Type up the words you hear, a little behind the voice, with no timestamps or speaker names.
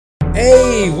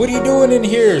Hey, what are you doing in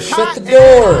here? Shut the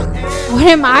door. What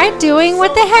am I doing?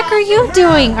 What the heck are you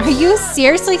doing? Are you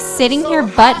seriously sitting here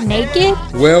butt naked?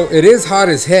 Well, it is hot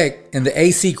as heck and the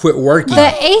AC quit working.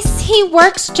 The AC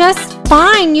works just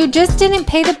fine. You just didn't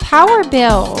pay the power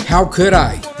bill. How could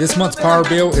I? This month's power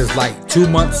bill is like 2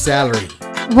 months' salary.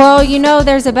 Well, you know,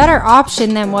 there's a better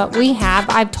option than what we have.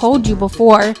 I've told you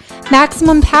before.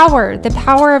 Maximum Power, the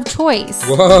power of choice.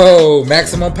 Whoa,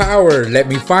 Maximum Power. Let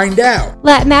me find out.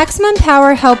 Let Maximum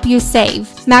Power help you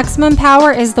save. Maximum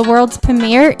Power is the world's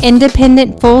premier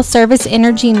independent full-service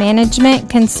energy management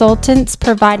consultants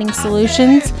providing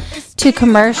solutions to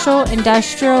commercial,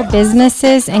 industrial,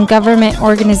 businesses, and government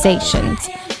organizations.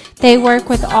 They work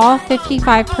with all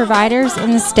 55 providers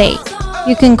in the state.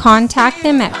 You can contact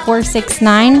them at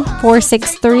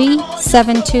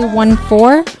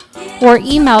 469-463-7214 or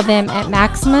email them at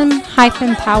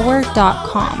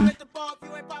maximum-power.com.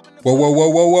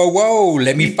 Whoa.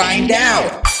 Let me find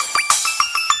out.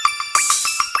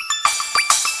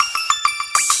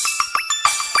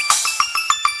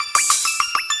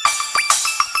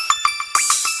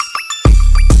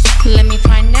 Let me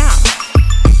find out.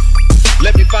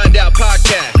 Let me find out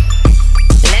podcast.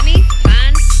 Let me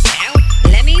find out.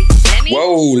 Let me.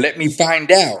 Whoa, let me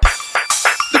find out.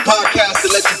 The podcast to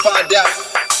let you find out.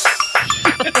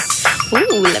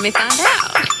 Ooh, let me find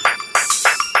out.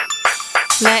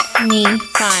 Let me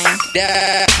find.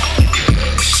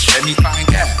 Let me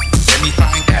find out. Let me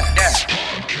find out.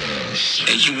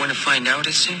 Hey, you want to find out,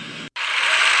 is it?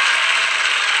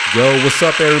 Yo, what's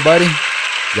up, everybody?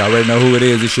 Y'all already know who it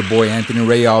is. It's your boy Anthony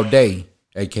Ray all day,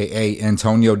 a.k.a.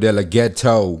 Antonio de la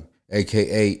Ghetto,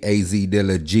 a.k.a. A.Z. de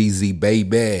la GZ,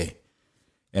 baby.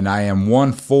 And I am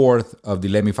 1/4 of the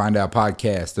Let Me Find Out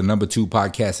podcast, the number 2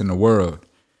 podcast in the world.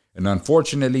 And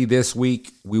unfortunately, this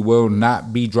week, we will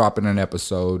not be dropping an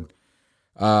episode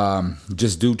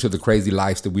just due to the crazy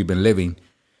lives that we've been living.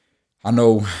 I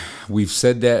know we've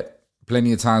said that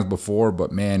plenty of times before,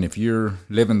 but man, if you're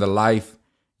living the life,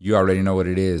 you already know what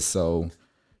it is. So,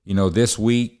 you know, this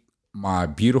week, my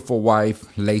beautiful wife,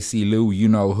 Lacey Lou, you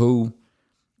know who,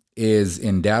 is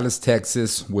in Dallas,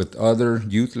 Texas with other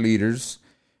youth leaders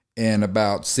and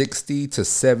about 60 to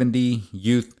 70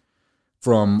 youth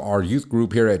from our youth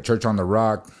group here at Church on the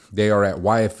Rock. They are at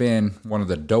YFN, one of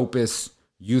the dopest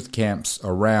youth camps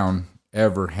around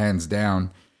ever, hands down.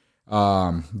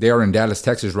 They are in Dallas,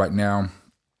 Texas right now,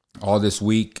 all this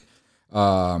week,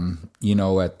 you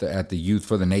know, at the Youth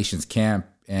for the Nations camp.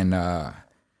 And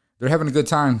they're having a good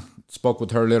time. Spoke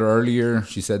with her a little earlier.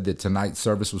 She said that tonight's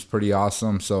service was pretty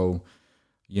awesome. So,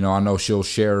 you know, I know she'll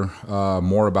share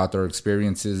more about their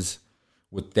experiences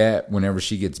with that whenever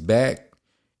she gets back.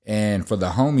 And for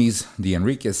the homies, the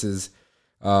Enriquez's,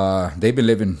 they've been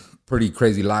living pretty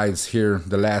crazy lives here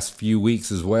the last few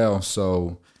weeks as well.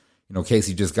 So, you know,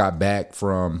 Casey just got back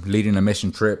from leading a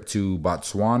mission trip to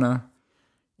Botswana.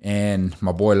 And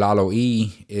my boy Lalo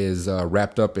E is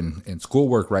wrapped up in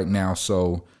schoolwork right now.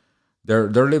 So they're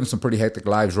living some pretty hectic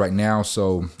lives right now.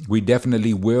 So we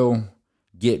definitely will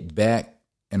get back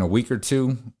in a week or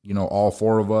two, you know, all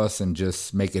 4 of us, and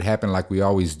just make it happen like we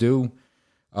always do.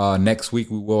 Next week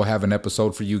we will have an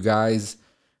episode for you guys.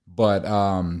 But,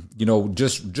 you know,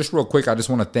 just real quick, I just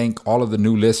want to thank all of the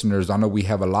new listeners. I know we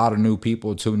have a lot of new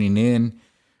people tuning in.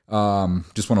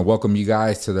 Just want to welcome you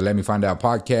guys to the Let Me Find Out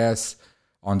podcast.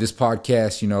 On this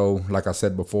podcast, you know, like I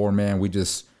said before, man, we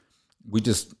just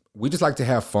like to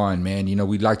have fun, man. You know,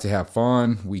 we like to have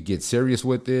fun. We get serious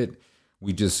with it.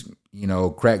 We just, you know,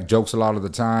 crack jokes a lot of the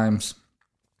times.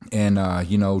 And,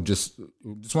 you know, just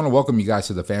want to welcome you guys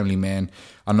to the family, man.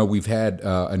 I know we've had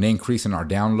an increase in our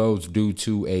downloads due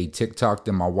to a TikTok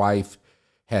that my wife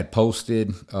had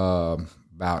posted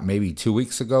about maybe 2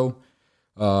 weeks ago.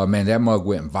 Man, that mug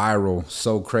went viral.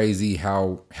 So crazy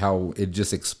how it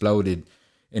just exploded.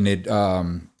 And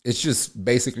it's just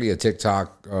basically a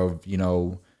TikTok of, you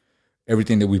know,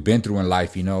 everything that we've been through in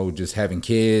life, you know, just having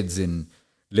kids and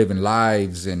living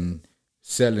lives and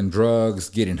selling drugs,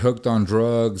 getting hooked on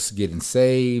drugs, getting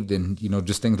saved, and, you know,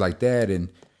 just things like that. And,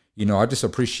 you know, I just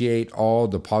appreciate all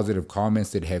the positive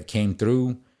comments that have came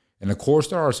through. And of course,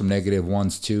 there are some negative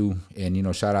ones too. And, you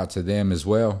know, shout out to them as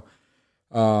well.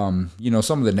 You know,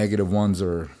 some of the negative ones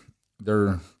they're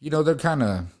kind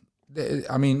of,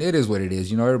 I mean, it is what it is.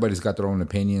 You know, everybody's got their own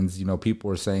opinions. You know, people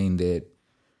are saying that,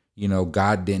 you know,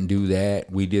 God didn't do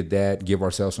that. We did that. Give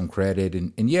ourselves some credit.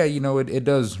 And yeah, you know, it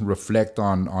does reflect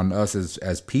on us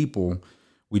as people.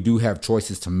 We do have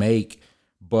choices to make.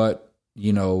 But,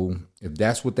 you know, if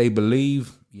that's what they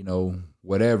believe, you know,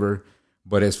 whatever.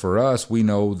 But as for us, we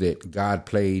know that God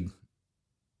played,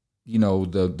 you know,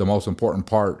 the most important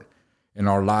part in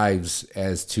our lives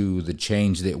as to the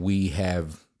change that we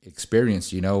have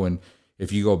experienced, and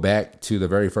if you go back to the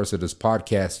very first of this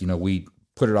podcast, we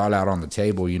put it all out on the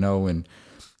table, and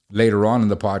later on in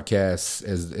the podcast,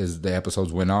 as the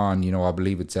episodes went on, I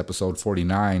believe it's episode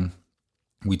 49,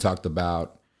 we talked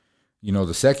about,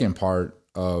 the second part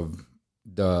of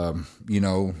the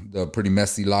pretty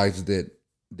messy lives that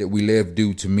we live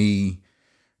due to me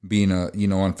being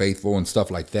unfaithful and stuff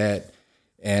like that.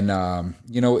 And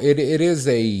it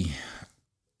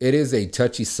is a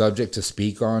touchy subject to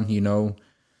speak on,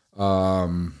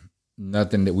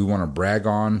 nothing that we want to brag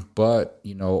on, but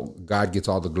God gets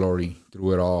all the glory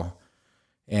through it all.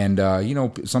 And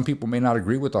some people may not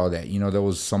agree with all that. There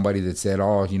was somebody that said,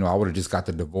 oh, I would have just got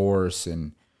the divorce,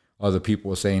 and other people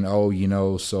were saying,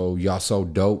 oh, so y'all so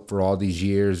dope for all these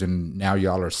years and now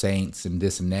y'all are saints and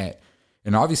this and that.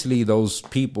 And obviously those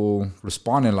people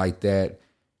responding like that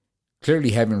clearly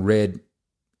haven't read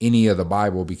any of the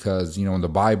Bible, because, in the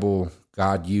Bible,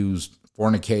 God used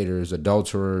fornicators,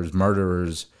 adulterers,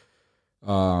 murderers,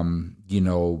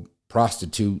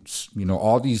 prostitutes,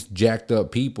 all these jacked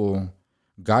up people.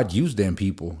 God used them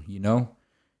people,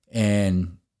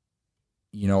 and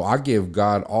I give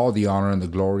God all the honor and the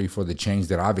glory for the change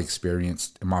that I've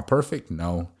experienced. Am I perfect?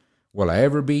 No. Will I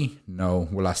ever be? No.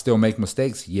 Will I still make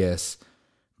mistakes? Yes.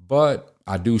 But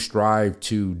I do strive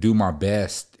to do my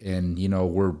best. And,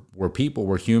 we're people,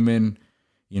 we're human,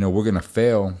 we're going to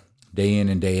fail day in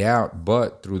and day out.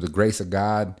 But through the grace of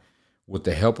God, with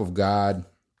the help of God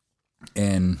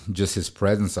and just his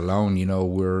presence alone,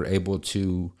 we're able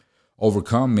to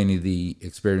overcome many of the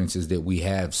experiences that we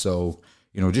have. So,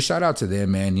 just shout out to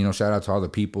them, man. Shout out to all the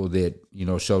people that,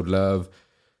 showed love.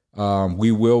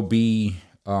 We will be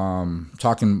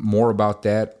talking more about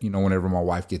that, whenever my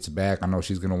wife gets back. I know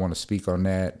she's going to want to speak on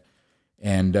that.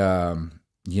 And,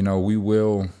 we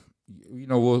will,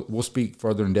 we'll speak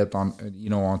further in depth on,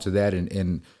 onto that.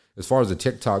 And as far as the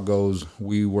TikTok goes,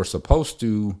 we were supposed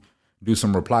to do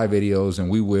some reply videos, and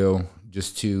we will,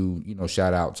 just to,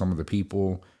 shout out some of the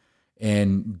people.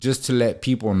 And just to let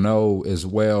people know as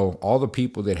well, all the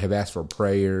people that have asked for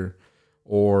prayer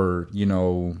or,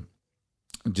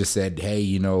 just said,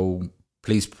 hey,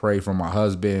 please pray for my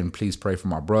husband, please pray for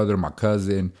my brother, my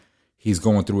cousin, he's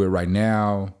going through it right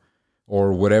now,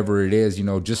 or whatever it is,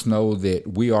 just know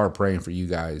that we are praying for you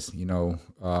guys, we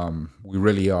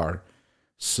really are.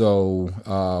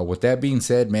 So with that being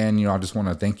said, man, I just want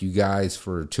to thank you guys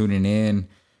for tuning in,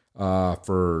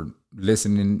 for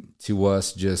listening to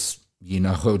us, just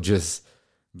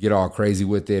get all crazy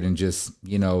with it and just,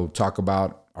 talk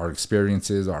about our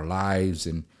experiences, our lives,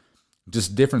 and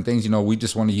just different things. We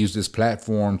just want to use this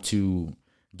platform to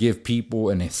give people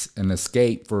an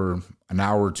escape for an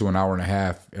hour to an hour and a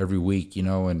half every week, and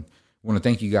I want to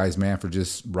thank you guys, man, for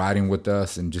just riding with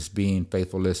us and just being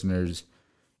faithful listeners.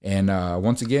 And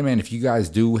once again, man, if you guys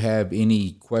do have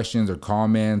any questions or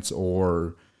comments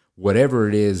or whatever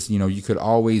it is, you could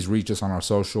always reach us on our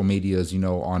social medias.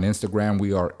 On Instagram,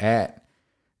 we are at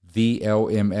the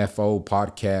Lmfo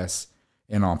podcast.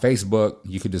 And on Facebook,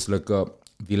 you could just look up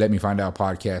the Let Me Find Out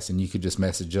podcast, and you could just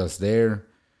message us there.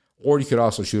 Or you could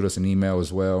also shoot us an email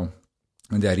as well.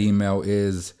 And that email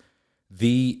is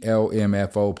the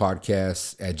Lmfo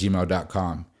podcast at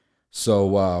gmail.com. So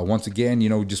once again,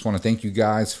 we just want to thank you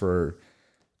guys for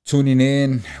tuning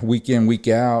in week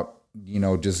out,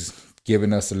 just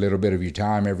giving us a little bit of your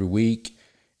time every week.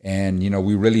 And,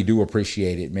 we really do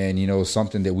appreciate it, man. It's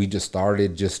something that we just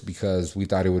started just because we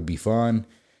thought it would be fun.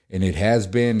 And it has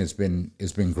been. It's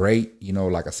been great.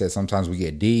 Like I said, sometimes we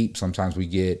get deep, sometimes we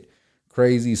get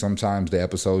crazy, sometimes the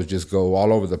episodes just go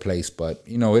all over the place. But,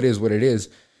 it is what it is.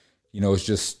 It's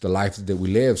just the life that we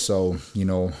live. So,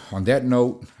 on that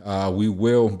note, we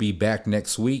will be back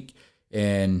next week.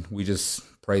 And we just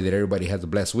pray that everybody has a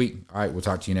blessed week. All right, we'll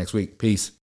talk to you next week.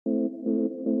 Peace.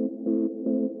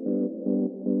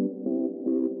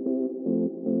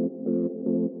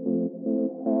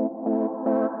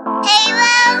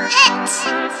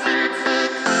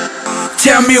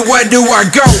 Tell me, where do I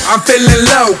go? I'm feeling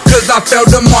low, cause I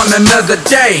felt them on another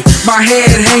day. My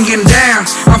head hanging down,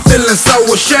 I'm feeling so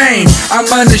ashamed. I'm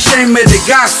unashamed of the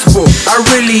gospel, I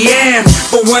really am.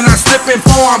 But when I slip and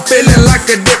fall, I'm feeling like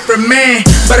a different man.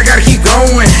 But I gotta keep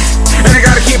going, and I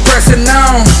gotta keep pressing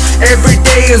on. Every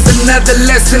day is another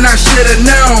lesson I should've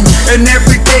known. And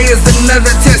every day is another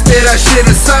test that I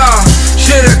should've saw.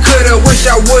 Shoulda, coulda, wish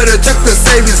I would've took the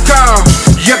Savior's call.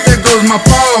 Yep, there goes my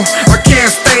fall, I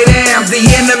can't stay down. The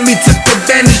enemy took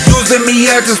advantage, using me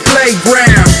as his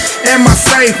playground. Am I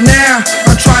safe now?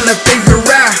 I'm trying to figure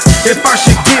out. If I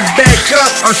should get back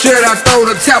up or should I throw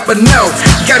the towel? No,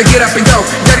 gotta get up and go.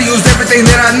 Gotta use everything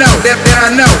that I know. That I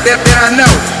know. That I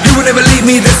know. You will never leave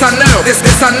me. This I know. This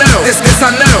I know. This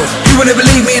I know. You will never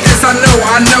leave me. This I know.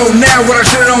 I know now what I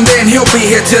should've known then. He'll be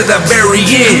here to the very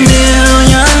end. A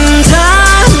million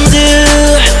times you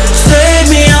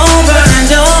saved me over and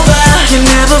over. You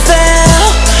never fail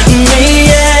me,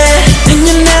 yeah, and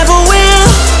you never will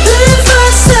leave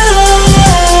us alone.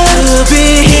 You'll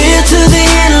be here to the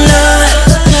end, Lord.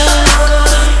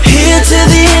 Here to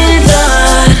the end,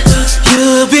 Lord.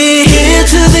 You'll be here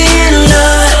to the end,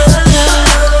 Lord.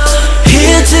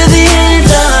 Here to the end,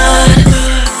 Lord.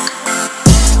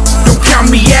 Don't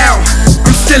count me out,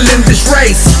 I'm still in this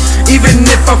race. Even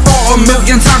if I fall a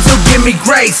million times, he'll give me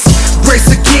grace. Grace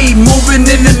the key, moving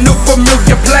in a new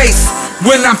familiar place.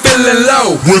 When I'm feeling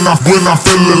low, When I'm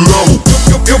feeling low,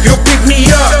 he'll pick me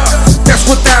up, that's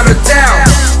without a doubt.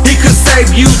 He could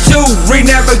save you too,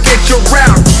 re-navigate your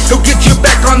route. He'll get you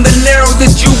back on the narrow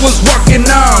that you was walking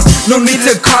on. No need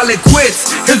to call it quits,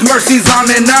 his mercy's on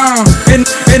and on.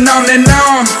 And on and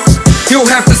on, he'll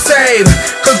have to save.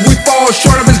 Cause we fall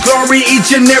short of his glory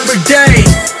each and every day.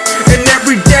 And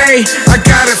every day, I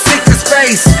gotta seek his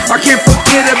face. I can't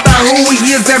forget about who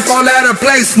he is and fall out of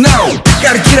place, no.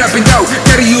 Gotta get up and go,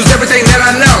 gotta use everything that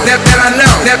I know. That I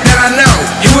know, that I know.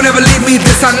 You will never leave me,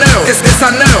 this I know. This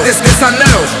I know, this I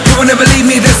know. You will never leave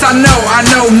me, this I know. I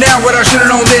know now what I should've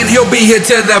known then. He'll be here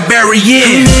to the very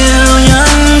end. A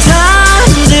million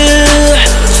times you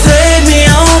saved me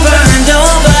over and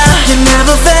over. You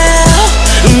never fail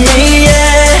me,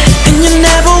 yeah, and you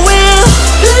never will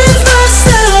leave us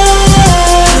alone.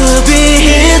 You'll be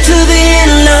here to the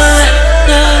end, Lord.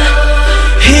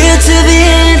 Here to the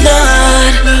end,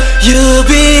 Lord. You'll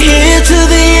be here to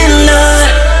the end, Lord.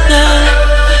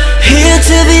 Here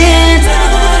to the end,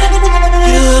 Lord.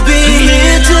 You'll be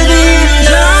here to the end,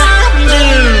 Lord.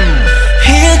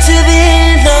 Here to the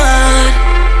end, Lord.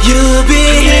 You'll be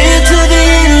here to the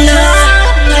end,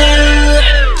 Lord.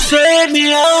 Save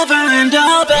me over and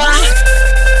over.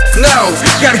 No,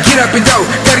 gotta get up and go.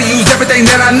 Gotta use everything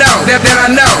that I know. That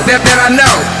I know. That I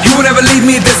know. You will never leave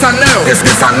me. This I know. This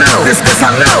I know. This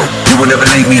I know. You will never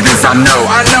leave me. This I know.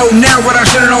 I know now what I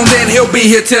should've known then. He'll be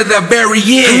here to the very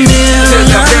end. To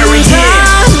the very end.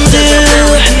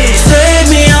 Save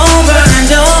me over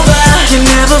and over. You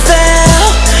never fail.